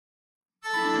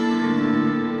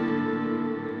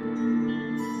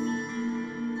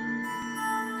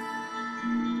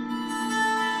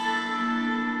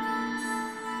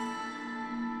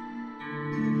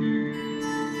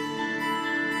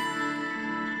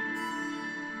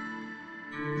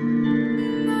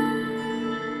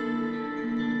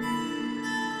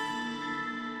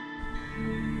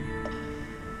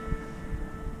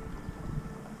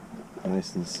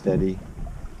nice and steady.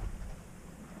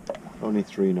 Only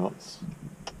 3 knots.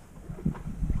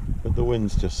 But the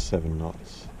wind's just 7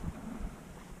 knots.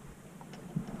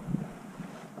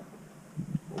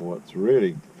 What's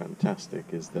really fantastic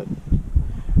is that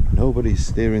nobody's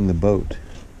steering the boat.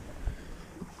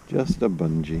 Just a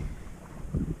bungee.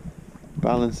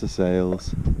 Balance the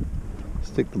sails,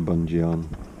 stick the bungee on,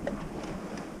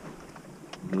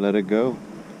 and let it go.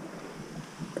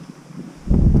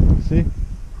 See?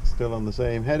 Still on the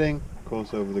same heading,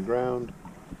 course over the ground,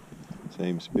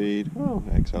 same speed. Oh,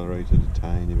 accelerated a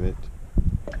tiny bit.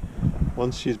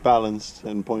 Once she's balanced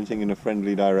and pointing in a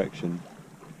friendly direction,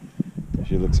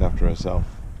 she looks after herself.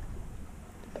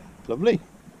 Lovely.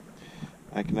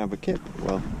 I can have a kip.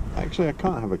 Well, actually I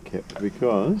can't have a kip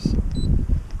because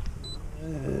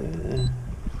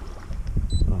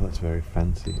oh, that's very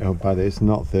fancy. Oh, by the way, it's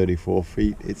not 34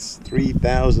 feet, it's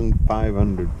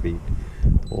 3,500 feet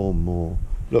or more.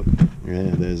 Look,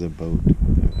 yeah, there's a boat,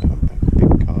 a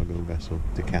big cargo vessel,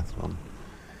 decathlon.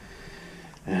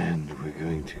 And we're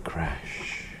going to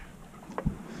crash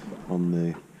on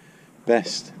the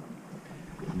best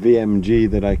VMG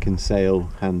that I can sail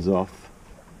hands off.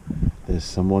 There's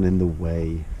someone in the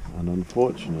way, and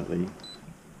unfortunately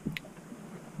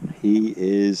he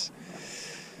is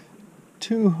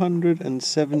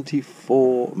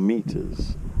 274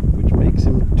 meters, which makes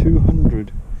him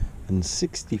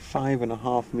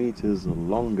 265.5 meters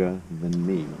longer than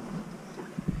me.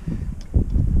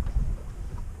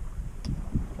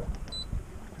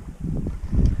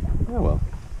 Oh well.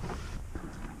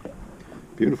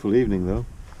 Beautiful evening though.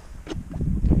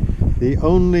 The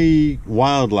only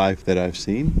wildlife that I've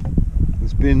seen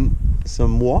has been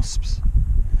some wasps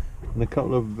and a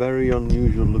couple of very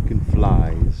unusual looking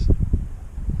flies.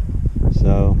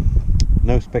 So,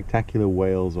 no spectacular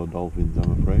whales or dolphins,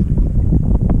 I'm afraid.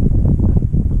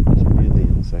 Just really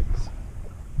insects.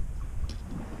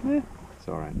 It's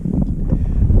alright.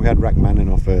 We had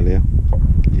Rachmaninoff earlier.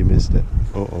 You missed it.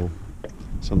 Uh-oh.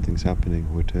 Something's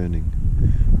happening. We're turning.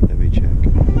 Let me check.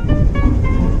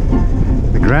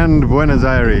 The Grand Buenos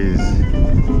Aires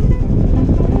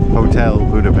Hotel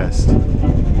Budapest.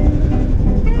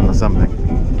 Or something.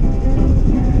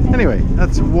 Anyway,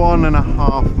 that's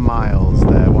 1.5 miles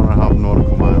there, 1.5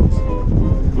 nautical miles.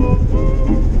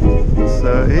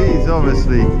 So he's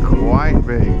obviously quite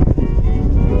big.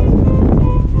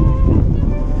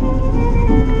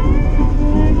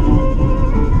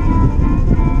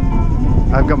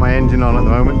 I've got my engine on at the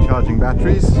moment, charging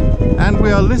batteries, and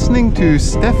we are listening to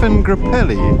Stefan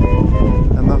Grappelli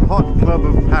and the Hot Club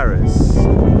of Paris.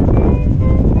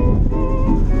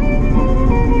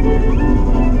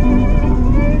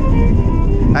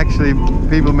 Actually,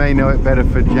 people may know it better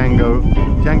for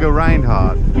Django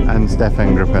Reinhardt and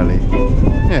Stefan Grappelli.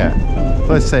 Yeah,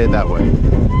 let's say it that way.